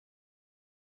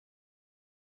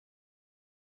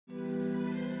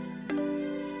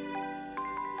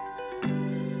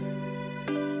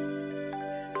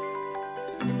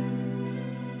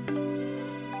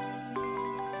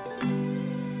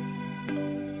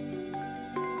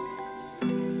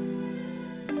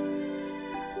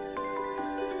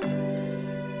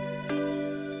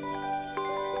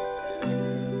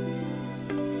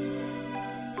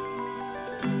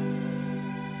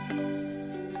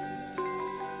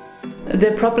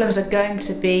The problems are going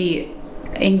to be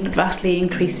vastly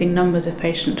increasing numbers of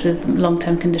patients with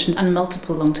long-term conditions and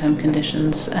multiple long-term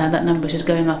conditions. That number is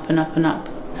going up and up and up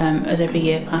as every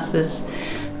year passes.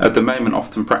 At the moment,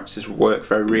 often practices work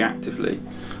very reactively,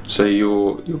 so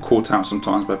you're caught out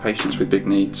sometimes by patients with big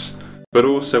needs. But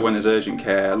also when there's urgent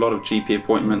care, a lot of GP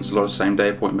appointments, a lot of same-day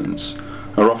appointments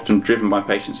are often driven by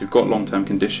patients who've got long-term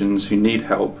conditions, who need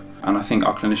help, and I think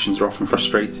our clinicians are often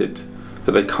frustrated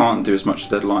that they can't do as much as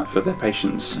they'd like for their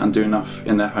patients and do enough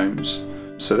in their homes.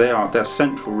 So they're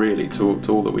central really to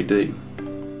all that we do.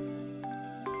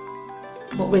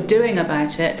 What we're doing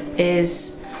about it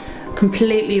is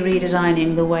completely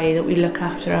redesigning the way that we look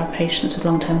after our patients with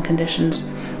long-term conditions.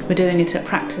 We're doing it at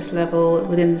practice level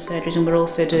within the surgeries, and we're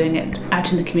also doing it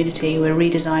out in the community. We're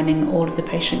redesigning all of the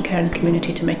patient care in the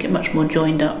community to make it much more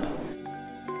joined up.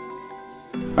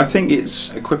 I think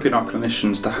it's equipping our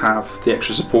clinicians to have the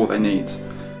extra support they need.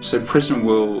 So PRISM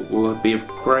will be a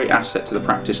great asset to the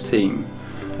practice team,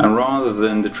 and rather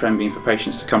than the trend being for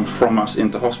patients to come from us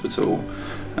into hospital,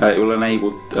 it will enable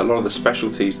a lot of the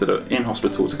specialties that are in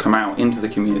hospital to come out into the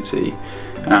community,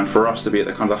 and for us to be at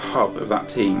the kind of hub of that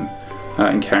team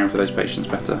in caring for those patients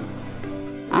better.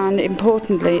 And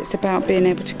importantly, it's about being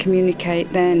able to communicate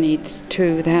their needs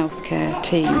to the healthcare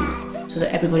teams. So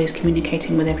that everybody's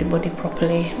communicating with everybody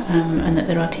properly, and that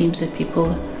there are teams of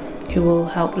people who will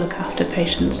help look after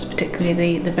patients,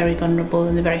 particularly the very vulnerable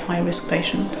and the very high-risk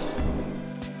patients.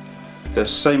 There's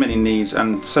so many needs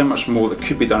and so much more that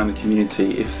could be done in the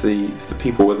community if the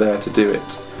people were there to do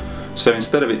it. So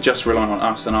instead of it just relying on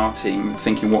us and our team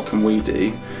thinking what can we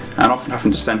do, and often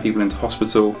having to send people into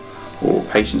hospital or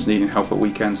patients needing help at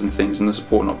weekends and things and the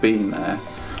support not being there,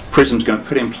 PRISM's going to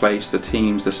put in place the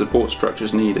teams, the support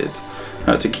structures needed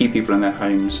to keep people in their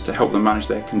homes, to help them manage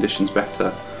their conditions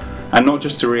better, and not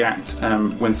just to react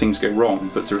when things go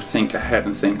wrong, but to think ahead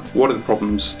and think, what are the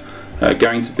problems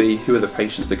going to be, who are the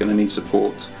patients that are going to need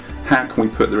support, how can we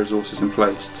put the resources in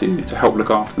place to help look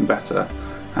after them better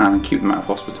and keep them out of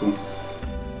hospital.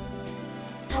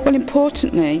 Well,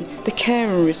 importantly, the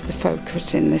carer is the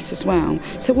focus in this as well.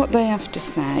 So what they have to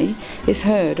say is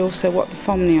heard, also what the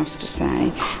family has to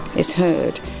say is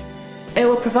heard. It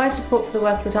will provide support for the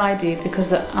work that I do,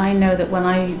 because I know that when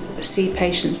I see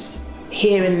patients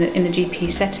here in the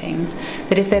GP setting,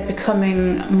 that if they're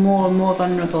becoming more and more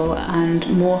vulnerable and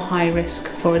more high risk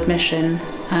for admission,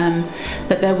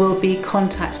 that there will be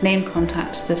name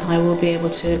contacts that I will be able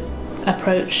to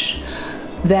approach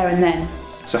there and then.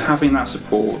 So having that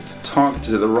support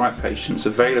targeted at the right patients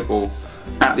available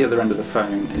at the other end of the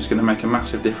phone is going to make a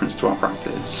massive difference to our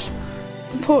practice.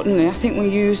 Importantly, I think we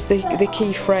use the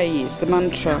key phrase, the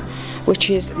mantra,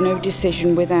 which is no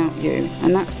decision without you,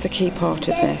 and that's the key part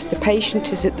of this. The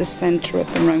patient is at the centre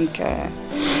of their own care.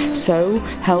 So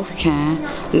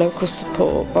healthcare, local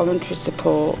support, voluntary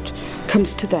support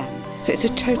comes to them. So it's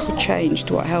a total change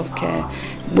to what healthcare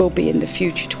will be in the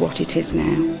future to what it is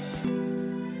now.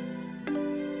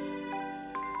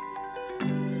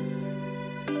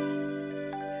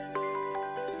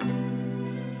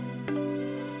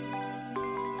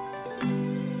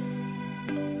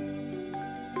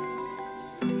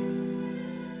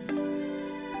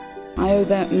 I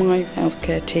owe my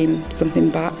healthcare team something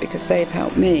back because they've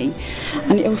helped me,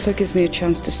 and it also gives me a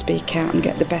chance to speak out and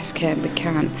get the best care we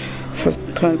can for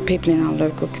people in our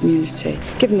local community.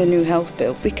 Given the new health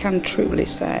bill, we can truly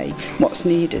say what's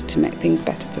needed to make things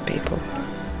better for people.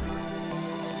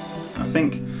 I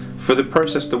think for the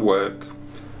process to work,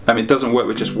 it doesn't work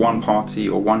with just one party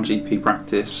or one GP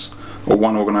practice or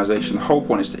one organisation. The whole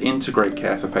point is to integrate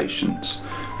care for patients,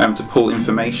 to pull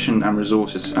information and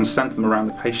resources and center them around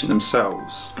the patient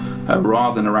themselves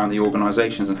rather than around the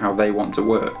organisations and how they want to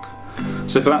work.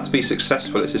 So for that to be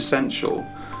successful, it's essential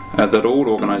that all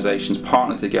organisations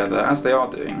partner together, as they are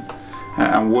doing,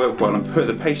 and work well and put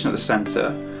the patient at the centre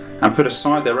and put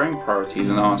aside their own priorities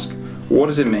and ask, what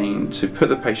does it mean to put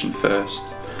the patient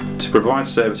first, to provide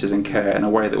services and care in a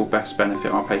way that will best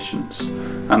benefit our patients?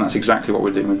 And that's exactly what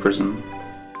we're doing with PRISM.